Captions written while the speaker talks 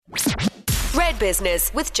Red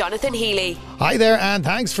Business with Jonathan Healy. Hi there, and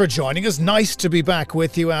thanks for joining us. Nice to be back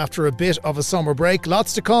with you after a bit of a summer break.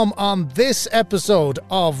 Lots to come on this episode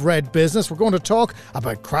of Red Business. We're going to talk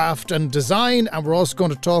about craft and design, and we're also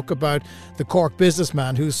going to talk about the Cork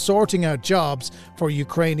businessman who's sorting out jobs for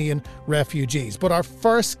Ukrainian refugees. But our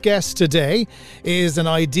first guest today is an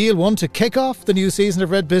ideal one to kick off the new season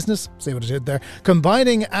of Red Business. See what it did there?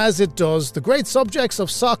 Combining as it does the great subjects of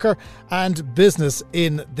soccer and business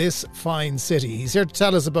in this fine city. He's here to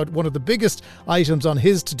tell us about one of the biggest items on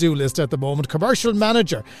his to-do list at the moment. Commercial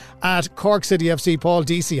manager at Cork City FC, Paul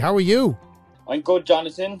Deasy. How are you? I'm good,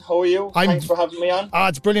 Jonathan. How are you? Thanks for having me on.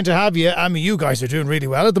 It's brilliant to have you. I mean, you guys are doing really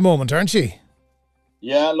well at the moment, aren't you?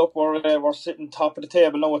 Yeah, look, we're sitting top of the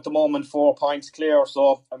table now at the moment, 4 points clear.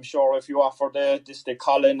 So I'm sure if you offer the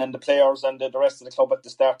Colin and the players and the rest of the club at the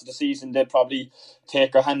start of the season, they'd probably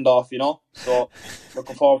take their hand off, you know. So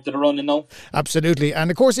looking forward to the running now. Absolutely, and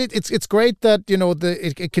of course it's great that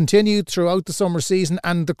it continued throughout the summer season,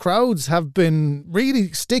 and the crowds have been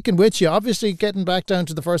really sticking with you. Obviously, getting back down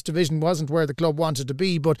to the first division wasn't where the club wanted to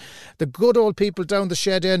be, but the good old people down the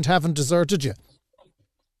shed end haven't deserted you.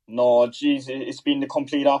 No, geez, it's been the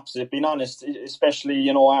complete opposite, being honest, especially,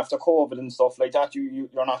 you know, after COVID and stuff like that.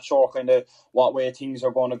 You're not sure kind of what way things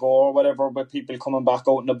are going to go or whatever, but people coming back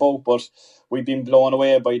out and about. But we've been blown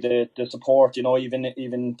away by the support, you know,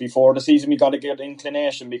 even before the season. We got a good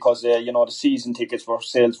inclination because, you know, the season tickets for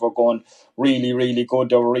sales were going really, really good.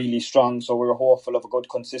 They were really strong. So we were hopeful of a good,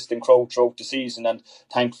 consistent crowd throughout the season. And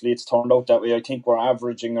thankfully, it's turned out that way. I think we're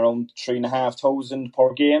averaging around 3,500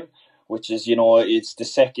 per game, which is, you know, it's the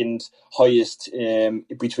second highest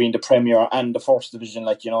between the Premier and the First Division,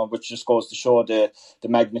 like, you know, which just goes to show the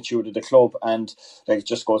magnitude of the club. And like, it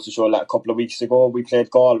just goes to show, like, a couple of weeks ago, we played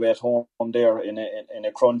Galway at home there in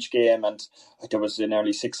a crunch game, and there was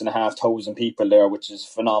nearly 6,500 people there, which is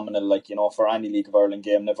phenomenal, like, you know, for any League of Ireland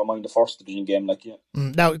game, never mind the First Division game, like, yeah.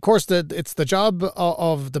 Now, of course, it's the job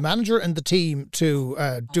of the manager and the team to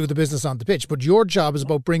do the business on the pitch, but your job is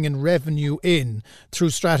about bringing revenue in through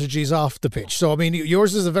strategies off the pitch. So, I mean,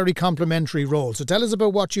 yours is a very complementary role. So tell us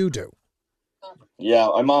about what you do. Yeah,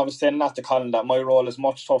 I'm always saying that to Colin, that my role is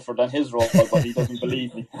much tougher than his role, but he doesn't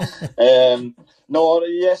believe me.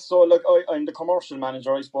 So look, I'm the commercial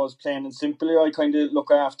manager, I suppose, plain and simply. I kind of look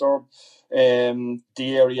after the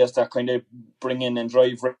areas that kind of bring in and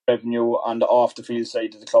drive revenue on the off the field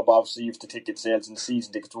side of the club. Obviously, if the ticket sales and the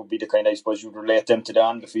season tickets would be the kind, I suppose, you'd relate them to the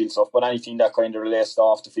on the field stuff, but anything that kind of relates to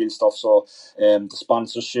off the field stuff. So the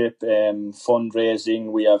sponsorship,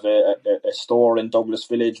 fundraising, we have a store in Douglas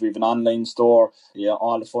Village, we have an online store, yeah,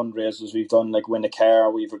 all the fundraisers we've done, like win a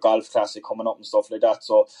car, we have a golf classic coming up and stuff like that.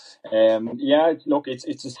 So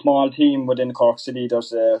it's a small team within Cork City.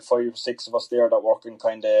 There's 5 or 6 of us there that work in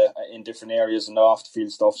kind of in different areas and the off the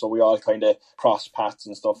field stuff, so we all kind of cross paths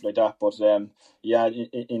and stuff like that. But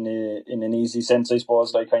in an easy sense, I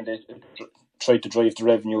suppose, I kind of try to drive the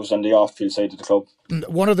revenues on the off field side of the club.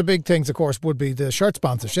 One of the big things, of course, would be the shirt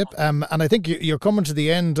sponsorship, and I think you're coming to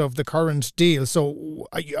the end of the current deal. So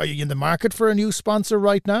are you in the market for a new sponsor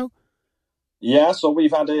right now? Yeah, so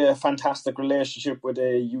we've had a fantastic relationship with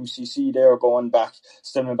UCC there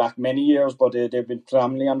stemming back many years, but they've been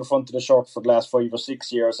predominantly on the front of the shirt for the last 5 or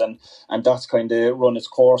 6 years, and that's kind of run its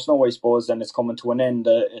course now, I suppose, and it's coming to an end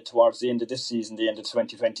towards the end of this season, the end of the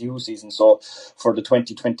 2022 season. So for the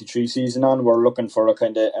 2023 season on, we're looking for a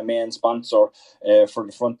kind of a main sponsor for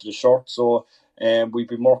the front of the shirt. So we've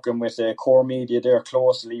been working with Core Media there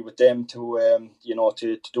closely with them to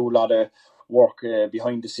do a lot of work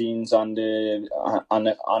behind the scenes on the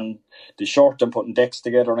shirt and putting decks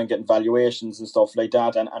together and getting valuations and stuff like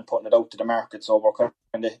that, and putting it out to the market. So we're kind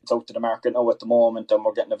of, it's out to the market now at the moment, and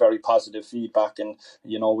we're getting a very positive feedback, and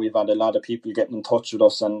you know, we've had a lot of people getting in touch with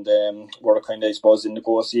us, and we're kind of, I suppose, in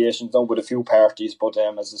negotiations now with a few parties, but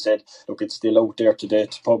as I said, look, it's still out there to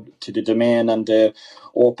the domain and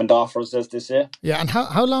opened offers, as they say. Yeah, and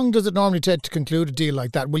how long does it normally take to conclude a deal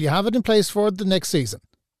like that? Will you have it in place for the next season?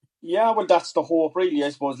 Yeah, well, that's the hope, really.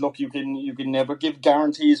 I suppose, look, you can never give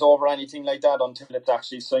guarantees over anything like that until it's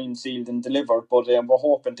actually signed, sealed and delivered. But we're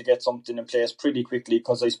hoping to get something in place pretty quickly,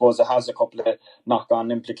 because I suppose it has a couple of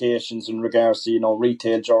knock-on implications in regards to, you know,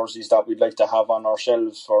 retail jerseys that we'd like to have on our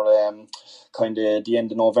shelves for kind of the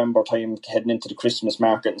end of November time, heading into the Christmas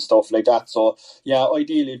market and stuff like that. So, yeah,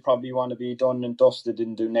 ideally, it'd probably want to be done and dusted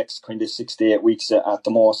in the next kind of 6 to 8 weeks at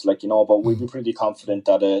the most, like, you know, but we'd be pretty confident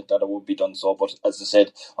that it would be done so. But as I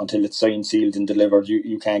said, until it's signed, sealed and delivered,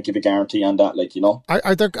 you can't give a guarantee on that, like, you know.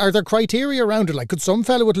 Are there criteria around it? Like, could some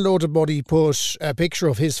fellow with a load of money put a picture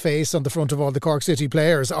of his face on the front of all the Cork City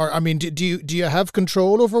players? Or, I mean, do you have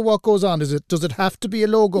control over what goes on? Does it have to be a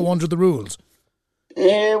logo under the rules?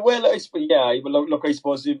 Well, look, I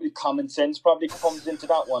suppose common sense probably comes into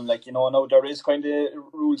that one. Like, now there is kind of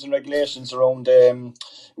rules and regulations around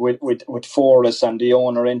with Forest and the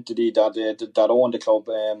owner entity that own the club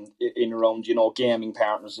in around, gaming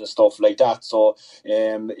partners and stuff like that. So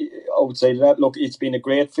outside of that, look, it's been a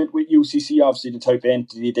great fit with UCC. Obviously, the type of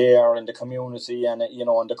entity they are in the community and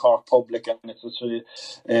and the Cork public, and it's such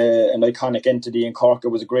an iconic entity in Cork. It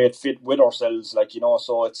was a great fit with ourselves, like,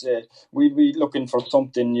 so it's we'd be looking for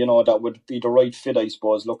something, that would be the right fit, I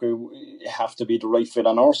suppose. Look, it have to be the right fit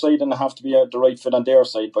on our side, and it have to be the right fit on their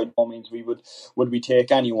side. By no means would we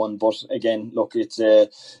take anyone, but again, look, it's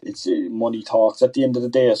money talks at the end of the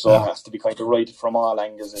day, so it has to be kind of right from all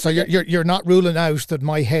angles. So you're not ruling out that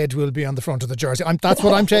my head will be on the front of the jersey. That's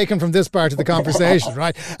what I'm taking from this part of the conversation,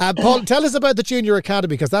 right? Paul, tell us about the Junior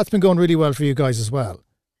Academy, because that's been going really well for you guys as well.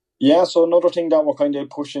 Yeah, so another thing that we're kind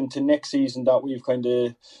of pushing to next season that we've kind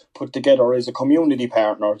of put together is a community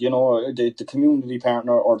partner. The community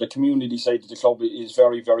partner or the community side of the club is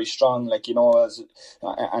very, very strong. Like,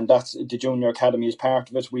 and that's the Junior Academy is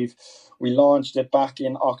part of it. We launched it back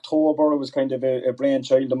in October. It was kind of a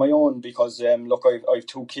brainchild of my own because, look, I've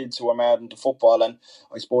two kids who are mad into football, and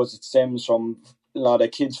I suppose it stems from a lot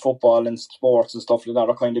of kids football and sports and stuff like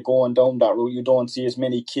that are kind of going down that route. You don't see as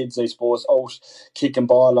many kids, I suppose, out kicking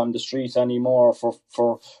ball on the street anymore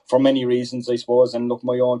for many reasons, I suppose. And look,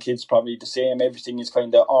 my own kids probably the same. Everything is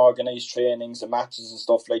kind of organised trainings and matches and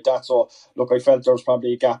stuff like that. So look, I felt there was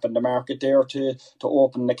probably a gap in the market there to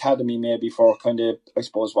open an academy maybe for kind of, I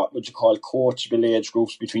suppose, what would you call coachable age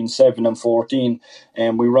groups between 7 and 14.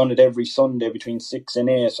 And we run it every Sunday between 6 and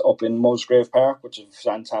 8 up in Musgrave Park, which is a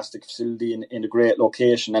fantastic facility in a great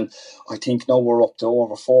location. And I think now we're up to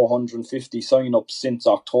over 450 sign-ups since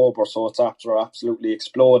October, so it's after absolutely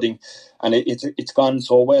exploding. And it's gone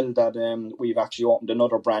so well that we've actually opened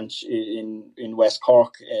another branch in West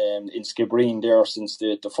Cork, in Skibbereen there since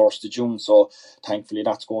the 1st of June. So thankfully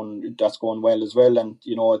that's going well as well. And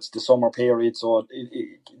it's the summer period, so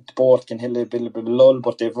both can hit a bit of a lull,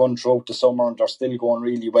 but they've run throughout the summer and they're still going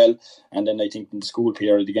really well. And then I think in the school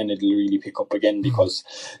period again it'll really pick up again, because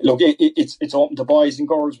look, it's open to boys and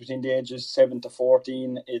girls between the ages 7 to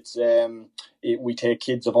 14. We take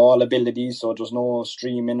kids of all abilities, so there's no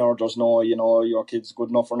streaming or there's no, your kid's good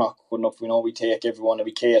enough or not good enough. We take everyone and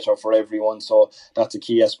we cater for everyone, so that's a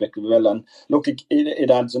key aspect of it. Well, and look,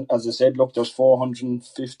 it adds, as I said, look, there's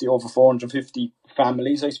over 450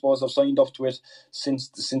 families, I suppose, have signed up to it since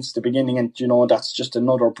the beginning, and that's just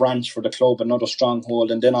another branch for the club, another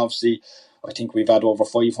stronghold. And then obviously I think we've had over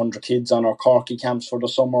 500 kids on our Corky camps for the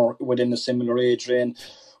summer within a similar age range.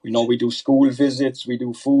 We do school visits, we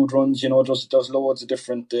do food runs, there's loads of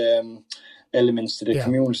different elements to the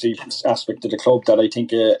community aspect of the club that I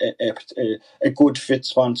think a good fit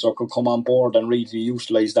sponsor could come on board and really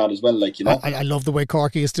utilise that as well. I love the way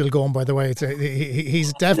Corky is still going, by the way.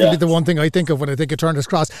 He's definitely the one thing I think of when I think of Turner's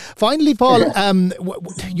Cross. Finally, Paul,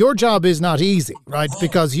 your job is not easy, right?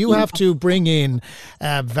 Because you have to bring in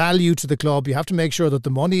value to the club. You have to make sure that the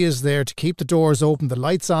money is there to keep the doors open, the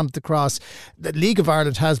lights on at the Cross. The League of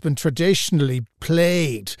Ireland has been traditionally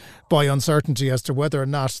plagued by uncertainty as to whether or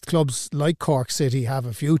not clubs like Cork City have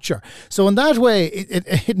a future. So in that way,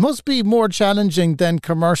 it must be more challenging than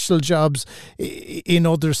commercial jobs in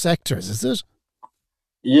other sectors, is it?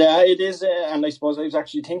 Yeah, it is. And I suppose I was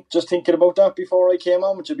actually just thinking about that before I came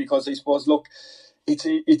on with you, because I suppose, look,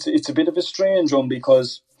 it's a bit of a strange one,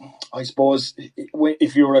 because I suppose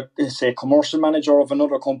if you're a commercial manager of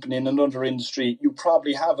another company in another industry, you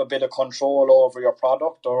probably have a bit of control over your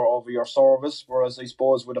product or over your service. Whereas I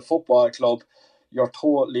suppose with a football club, you're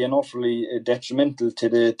totally and utterly detrimental to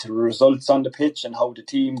the results on the pitch and how the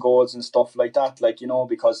team goes and stuff like that.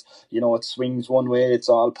 Because it swings one way, it's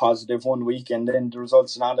all positive one week, and then the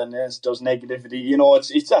results not, and there's negativity.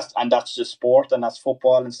 It's just, and that's just sport and that's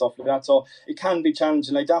football and stuff like that. So it can be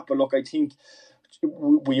challenging like that. But look, I think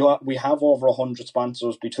we have over 100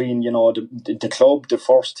 sponsors between the club, the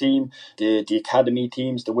first team, the academy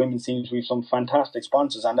teams, the women's teams. We've some fantastic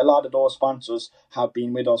sponsors, and a lot of those sponsors have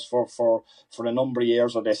been with us for a number of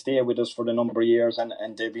years, or they stay with us for the number of years, and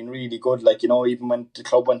they've been really good. Even when the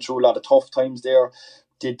club went through a lot of tough times there,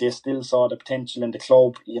 they still saw the potential in the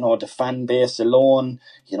club. The fan base alone,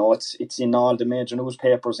 it's in all the major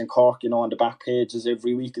newspapers in Cork, on the back pages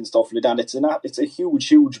every week and stuff like that. It's a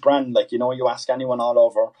huge brand. You ask anyone all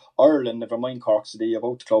over Ireland, never mind Cork City,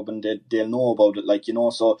 about the club, and they'll know about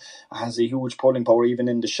it. So it has a huge pulling power even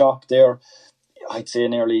in the shop there. I'd say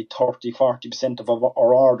nearly 30-40% of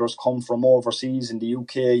our orders come from overseas in the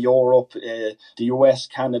UK, Europe, the US,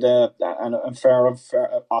 Canada, and fair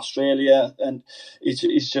Australia. And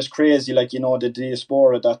it's just crazy, like, the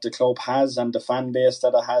diaspora that the club has and the fan base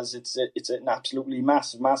that it has. It's an absolutely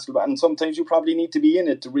massive. And sometimes you probably need to be in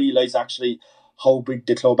it to realise actually how big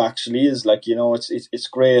the club actually is. Like, it's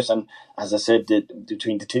great. And as I said,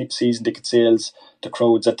 between the season ticket sales, the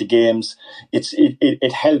crowds at the games,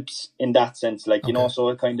 it helps in that sense. Like, so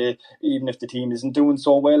it kind of, even if the team isn't doing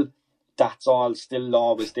so well, that's all still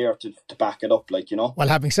always there to back it up, like, Well,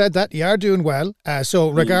 having said that, you are doing well. So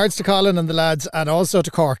regards to Colin and the lads, and also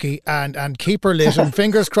to Corky, and keep her lit. And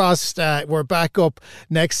fingers crossed, we're back up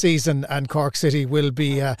next season, and Cork City will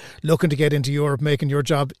be looking to get into Europe, making your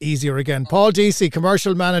job easier again. Paul Deasy,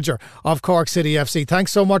 Commercial Manager of Cork City FC.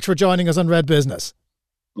 Thanks so much for joining us on Red Business.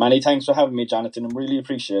 Many thanks for having me, Jonathan. I really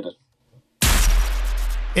appreciate it.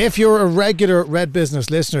 If you're a regular Red Business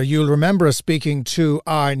listener, you'll remember us speaking to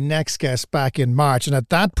our next guest back in March. And at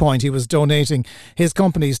that point, he was donating his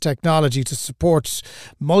company's technology to support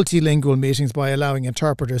multilingual meetings by allowing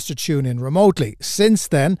interpreters to tune in remotely. Since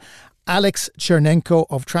then, Alex Chernenko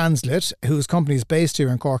of TRANSLIT, whose company is based here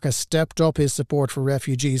in Cork, has stepped up his support for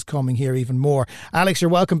refugees coming here even more. Alex, you're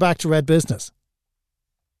welcome back to Red Business.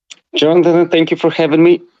 Jonathan, thank you for having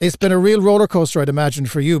me. It's been a real roller coaster, I'd imagine,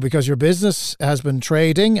 for you, because your business has been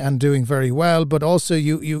trading and doing very well, but also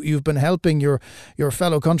you've been helping your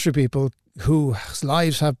fellow country people whose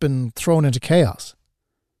lives have been thrown into chaos.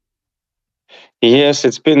 Yes,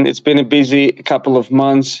 it's been a busy couple of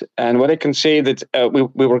months, and what I can say that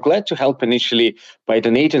we were glad to help initially by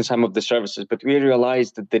donating some of the services, but we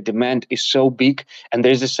realized that the demand is so big, and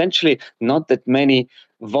there's essentially not that many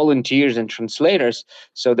volunteers and translators.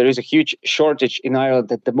 So there is a huge shortage in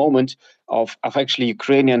Ireland at the moment of actually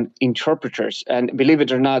Ukrainian interpreters. And believe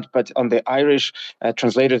it or not, but on the Irish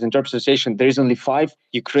Translators Interpreters Association, there is only 5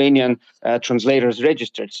 Ukrainian translators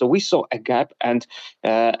registered. So we saw a gap, and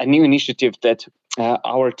a new initiative that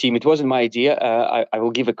our team, it wasn't my idea. I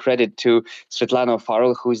will give a credit to Svetlana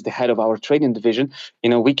Farrell, who is the head of our training division.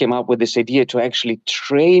 We came up with this idea to actually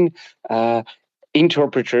train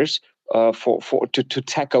interpreters to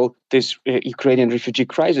tackle this Ukrainian refugee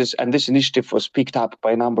crisis. And this initiative was picked up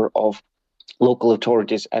by a number of local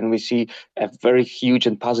authorities, and we see a very huge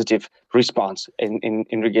and positive response in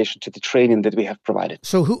relation to the training that we have provided.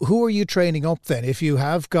 So who are you training up then? If you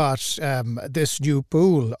have got this new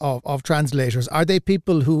pool of translators, are they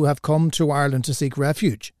people who have come to Ireland to seek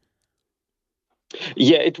refuge?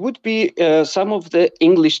 Yeah, it would be some of the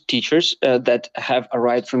English teachers that have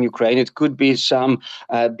arrived from Ukraine. It could be some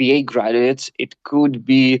BA graduates. It could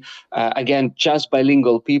be, again, just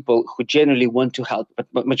bilingual people who generally want to help.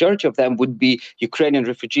 But majority of them would be Ukrainian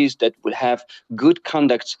refugees that would have good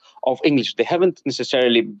conducts of English. They haven't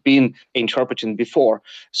necessarily been interpreting before.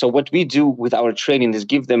 So what we do with our training is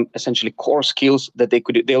give them essentially core skills that they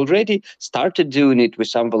could. They already started doing it with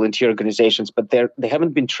some volunteer organizations, but they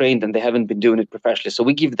haven't been trained and they haven't been doing it professionally. So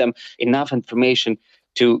we give them enough information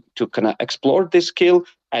to kind of explore this skill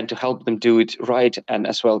and to help them do it right, and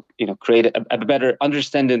as well, create a better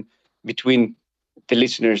understanding between the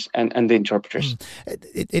listeners and the interpreters.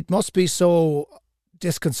 It must be so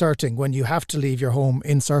disconcerting when you have to leave your home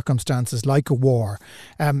in circumstances like a war.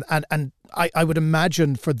 And I would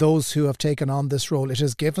imagine for those who have taken on this role, it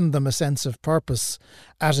has given them a sense of purpose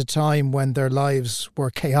at a time when their lives were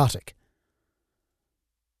chaotic.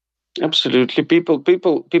 Absolutely. People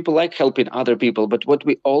like helping other people. But what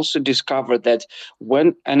we also discovered that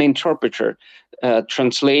when an interpreter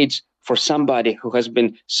translates for somebody who has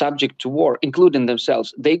been subject to war, including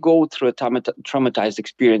themselves, they go through a traumatized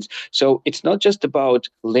experience. So it's not just about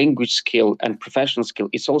language skill and professional skill.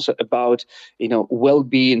 It's also about,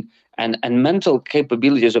 well-being and mental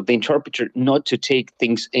capabilities of the interpreter not to take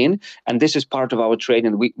things in. And this is part of our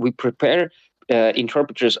training. We prepare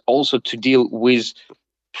interpreters also to deal with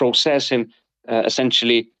processing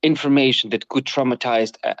essentially information that could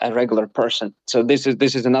traumatize a regular person. So this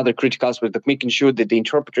is another critical aspect of making sure that the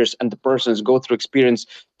interpreters and the persons go through experience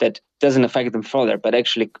that doesn't affect them further, but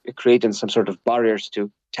actually creating some sort of barriers to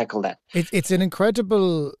tackle that. It's an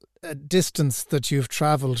incredible distance that you've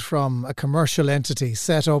travelled from a commercial entity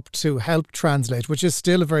set up to help translate, which is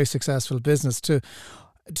still a very successful business, to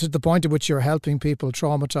the point at which you're helping people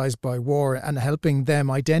traumatized by war and helping them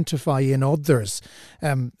identify in others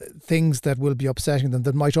things that will be upsetting them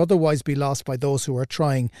that might otherwise be lost by those who are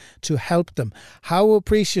trying to help them. How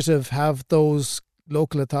appreciative have those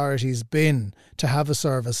local authorities been to have a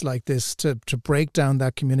service like this to break down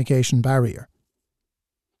that communication barrier?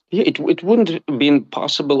 Yeah, it wouldn't have been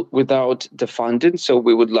possible without the funding. So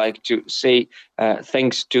we would like to say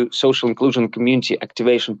thanks to Social Inclusion Community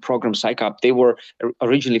Activation Program, SICOP. They were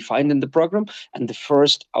originally funding the program, and the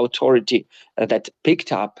first authority that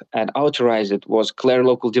picked up and authorized it was Clare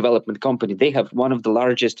Local Development Company. They have one of the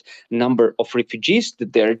largest number of refugees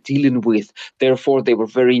that they're dealing with. Therefore, they were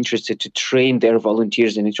very interested to train their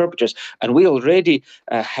volunteers and interpreters. And we already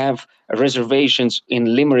have reservations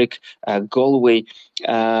in Limerick, Galway,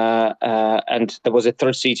 and there was a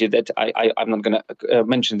third city that I'm not going to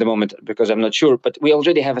mention at the moment because I'm not sure, but we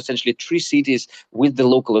already have essentially 3 cities with the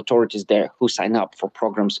local authorities there who sign up for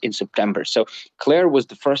programs in September. So Clare was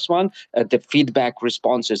the first one. The feedback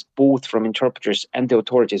responses, both from interpreters and the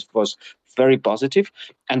authorities, was very positive,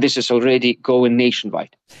 and this is already going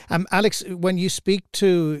nationwide. Alex, when you speak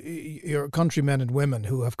to your countrymen and women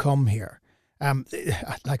who have come here,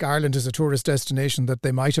 like Ireland is a tourist destination that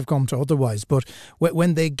they might have come to otherwise, but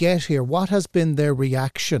when they get here, what has been their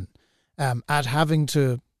reaction at having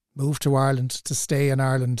to move to Ireland, to stay in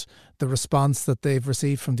Ireland, the response that they've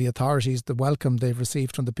received from the authorities, the welcome they've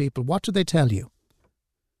received from the people? What do they tell you?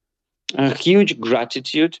 A huge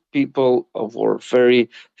gratitude. People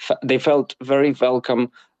they felt very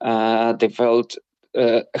welcome. They felt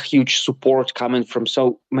a huge support coming from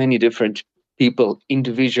so many different people,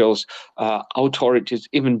 individuals, authorities,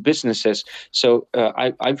 even businesses. So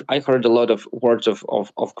I've heard a lot of words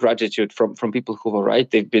of gratitude from people who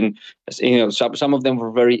arrived. They've been, some of them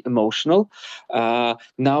were very emotional.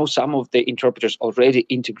 Now some of the interpreters already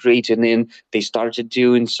integrated in. They started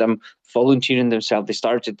doing some volunteering themselves. They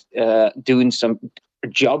started doing some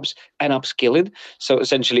jobs and upskilling. So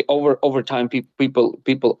essentially, over time,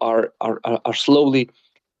 people are slowly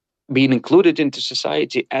being included into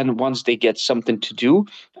society, and once they get something to do,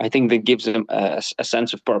 I think that gives them a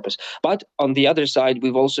sense of purpose. But on the other side,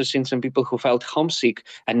 we've also seen some people who felt homesick,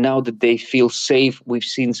 and now that they feel safe, we've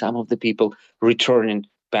seen some of the people returning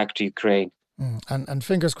back to Ukraine. And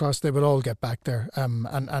fingers crossed they will all get back there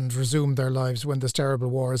and resume their lives when this terrible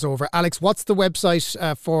war is over. Alex, what's the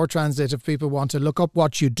website for TRANSLIT if people want to look up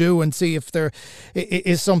what you do and see if there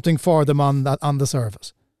is something for them on the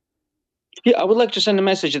service? Yeah, I would like to send a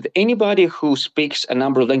message that anybody who speaks a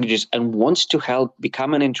number of languages and wants to help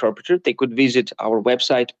become an interpreter, they could visit our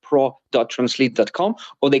website, pro.translate.com,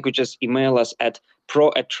 or they could just email us at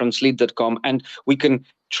pro@translate.com, and we can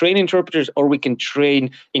train interpreters, or we can train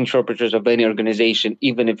interpreters of any organization,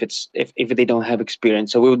 even if they don't have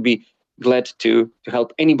experience. So we would be glad to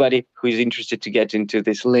help anybody who is interested to get into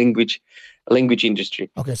this language industry.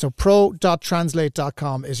 Okay, so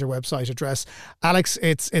pro.translate.com is your website address. Alex,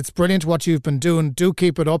 it's brilliant what you've been doing. Do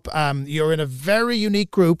keep it up. You're in a very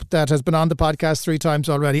unique group that has been on the podcast 3 times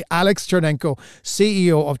already. Alex Chernenko,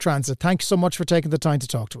 CEO of TRANSLIT. Thanks so much for taking the time to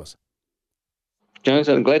talk to us.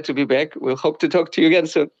 Jonathan, I'm glad to be back. We'll hope to talk to you again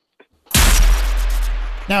soon.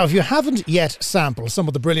 Now, if you haven't yet sampled some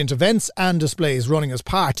of the brilliant events and displays running as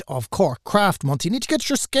part of Cork Craft Month, you need to get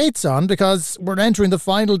your skates on because we're entering the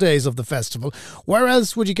final days of the festival. Where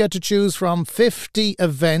else would you get to choose from 50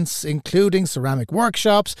 events, including ceramic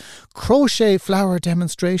workshops, crochet flower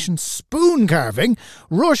demonstrations, spoon carving,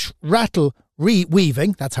 rush rattle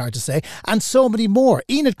weaving, that's hard to say, and so many more.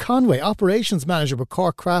 Enid Conway, Operations Manager with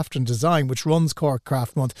Cork Craft and Design, which runs Cork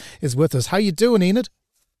Craft Month, is with us. How you doing, Enid?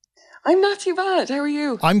 I'm not too bad. How are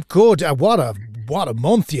you? I'm good. What a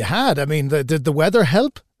month you had. I mean, did the weather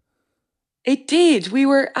help? It did. We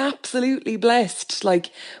were absolutely blessed. Like,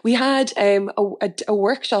 we had a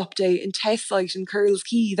workshop day in Test Site in Curls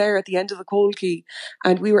Quay there at the end of the Cold Quay,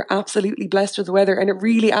 and we were absolutely blessed with the weather, and it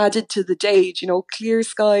really added to the day. Clear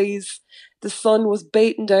skies. The sun was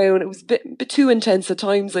beating down. It was a bit too intense at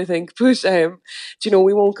times, I think, but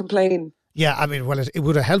we won't complain. Yeah, I mean, well, it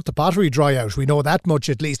would have helped the pottery dry out. We know that much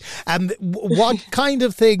at least. What kind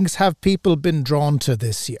of things have people been drawn to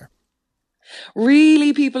this year?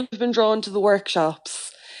 Really, people have been drawn to the workshops.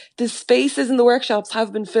 The spaces in the workshops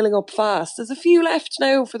have been filling up fast. There's a few left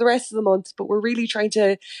now for the rest of the month, but we're really trying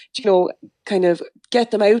to, kind of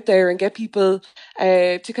get them out there and get people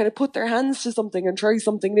to kind of put their hands to something and try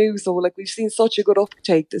something new. So, we've seen such a good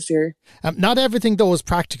uptake this year. Not everything, though, is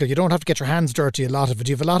practical. You don't have to get your hands dirty, a lot of it.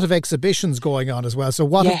 You have a lot of exhibitions going on as well. So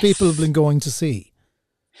what have people been going to see?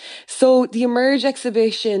 So the Emerge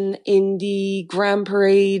exhibition in the Grand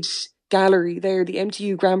Parade Gallery there, the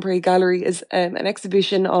MTU Grand Parade Gallery, is an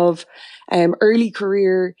exhibition of early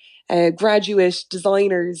career graduate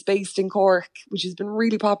designers based in Cork, which has been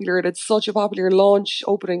really popular. It had such a popular launch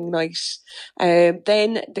opening night.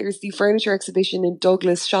 Then there's the furniture exhibition in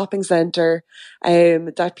Douglas Shopping Centre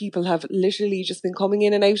that people have literally just been coming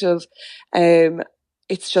in and out of.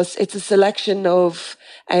 it's a selection of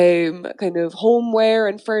kind of homeware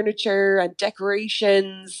and furniture and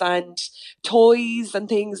decorations and toys and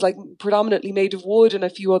things, like predominantly made of wood, and a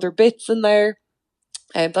few other bits in there.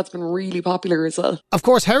 That's been really popular as well. Of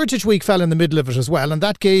course, Heritage Week fell in the middle of it as well, and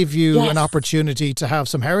that gave you Yes. an opportunity to have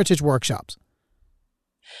some heritage workshops.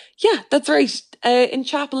 Yeah, that's right. In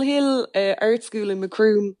Chapel Hill Art School in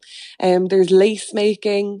Macroom, there's lace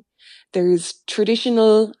making, there's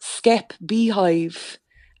traditional skep beehive,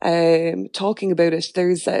 talking about it.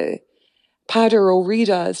 There's Pader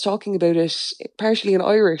O'Rida is talking about it, partially in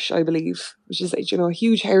Irish, I believe, which is, a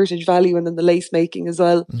huge heritage value, and then the lace making as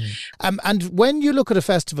well. And when you look at a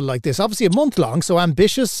festival like this, obviously a month long, so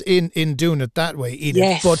ambitious in doing it that way, Enid.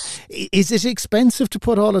 Yes. But is it expensive to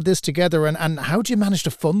put all of this together, and how do you manage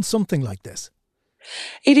to fund something like this?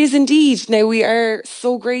 It is indeed. Now, we are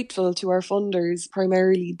so grateful to our funders,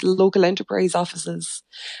 primarily the local enterprise offices.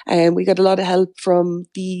 We got a lot of help from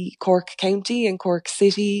the Cork County and Cork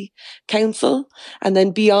City Council. And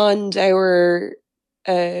then beyond our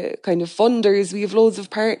kind of funders, we have loads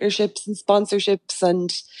of partnerships and sponsorships,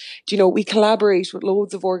 and we collaborate with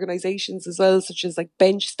loads of organisations as well, such as like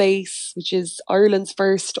Bench Space, which is Ireland's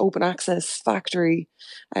first open access factory,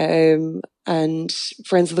 and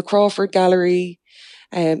Friends of the Crawford Gallery,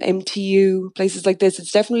 MTU, places like this.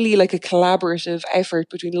 It's definitely like a collaborative effort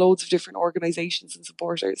between loads of different organisations and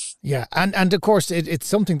supporters. Yeah, and of course it's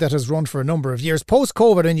something that has run for a number of years.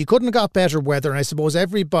 Post-COVID, and you couldn't have got better weather, and I suppose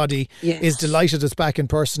everybody is delighted it's back in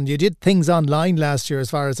person. You did things online last year, as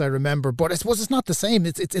far as I remember, but I suppose it's not the same.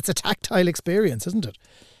 It's a tactile experience, isn't it?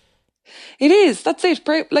 It is. That's it.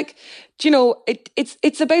 Like,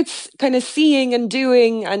 it's about kind of seeing and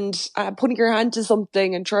doing and putting your hand to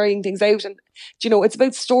something and trying things out. And, it's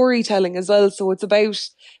about storytelling as well. So it's about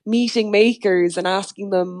meeting makers and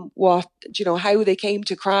asking them how they came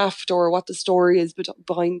to craft, or what the story is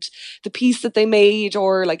behind the piece that they made,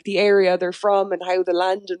 or like the area they're from, and how the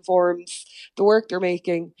land informs the work they're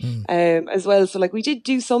making as well. So like, we did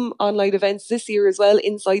do some online events this year as well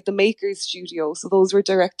inside the Makers Studio. So those were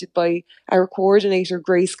directed by our coordinator,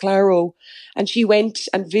 Grace Claro, and she went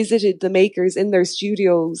and visited the makers in their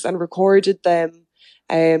studios and recorded them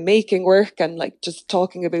making work, and like just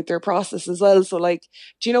talking about their process as well. So like,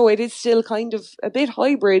 it is still kind of a bit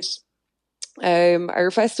hybrid,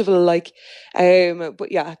 our festival,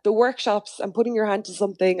 but yeah, the workshops and putting your hand to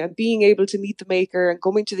something and being able to meet the maker and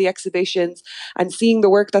coming to the exhibitions and seeing the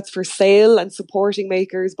work that's for sale and supporting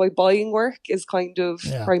makers by buying work is kind of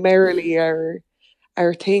primarily our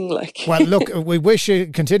thing. Well, look, we wish you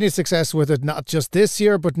continued success with it, not just this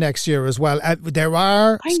year but next year as well. There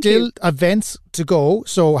are still events to go,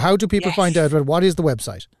 so how do people find out? What is the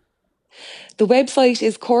website? The website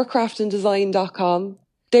is corkcraftanddesign.com.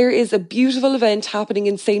 There is a beautiful event happening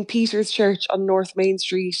in St. Peter's Church on North Main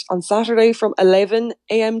Street on Saturday from 11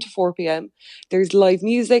 a.m. to 4 p.m. There's live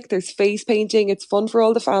music, there's face painting, it's fun for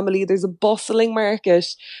all the family. There's a bustling market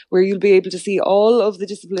where you'll be able to see all of the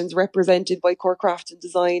disciplines represented by Cork Craft and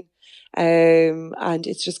Design. And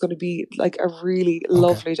it's just going to be like a really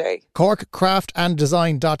lovely day.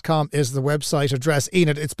 Corkcraftanddesign.com is the website address.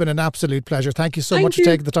 Enid, it's been an absolute pleasure. Thank you so much for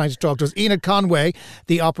taking the time to talk to us. Enid Conway,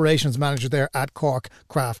 the operations manager there at Cork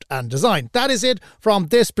Craft and Design. That is it from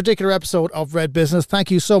this particular episode of Red Business.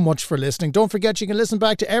 Thank you so much for listening. Don't forget you can listen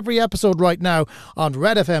back to every episode right now on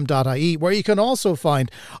redfm.ie, where you can also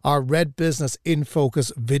find our Red Business in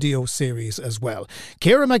Focus video series as well.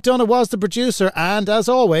 Ciara McDonough was the producer, and as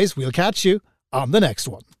always, we'll catch you on the next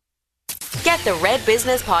one. Get the Red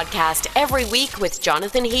Business Podcast every week with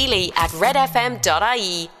Jonathan Healy at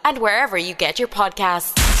redfm.ie and wherever you get your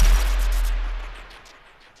podcasts.